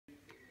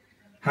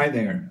Hi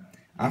there.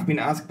 I've been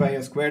asked by a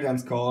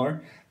Squaredance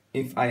caller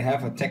if I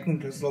have a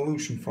technical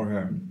solution for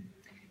her.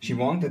 She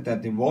wanted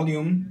that the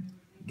volume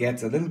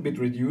gets a little bit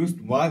reduced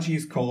while she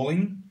is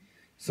calling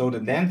so the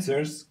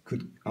dancers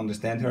could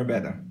understand her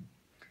better.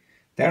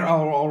 There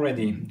are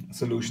already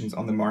solutions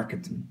on the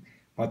market,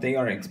 but they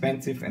are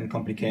expensive and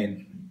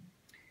complicated.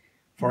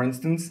 For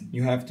instance,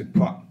 you have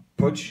to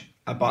push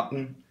a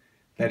button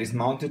that is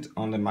mounted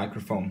on the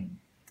microphone.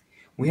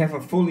 We have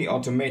a fully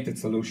automated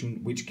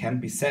solution which can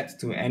be set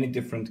to any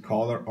different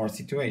caller or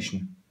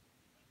situation.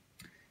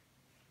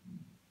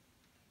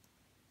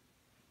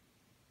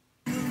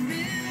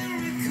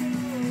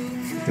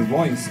 The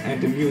voice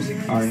and the music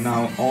are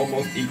now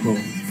almost equal,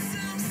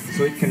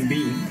 so it can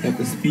be that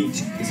the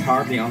speech is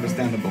hardly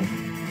understandable.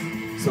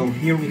 So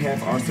here we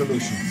have our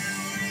solution.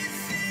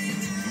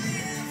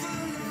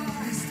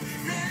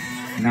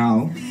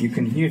 Now you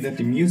can hear that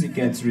the music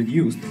gets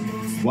reduced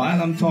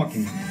while I'm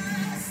talking.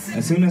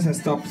 As soon as I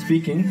stop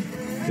speaking,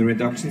 the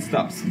reduction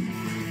stops.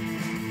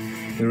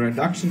 The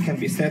reduction can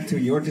be set to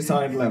your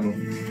desired level.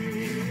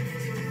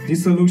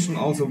 This solution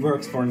also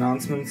works for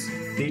announcements,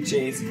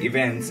 DJs,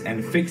 events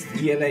and fixed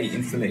ELA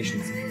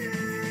installations.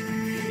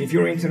 If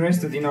you're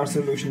interested in our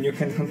solution, you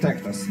can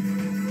contact us.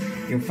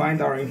 You'll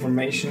find our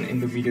information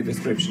in the video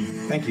description.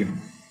 Thank you.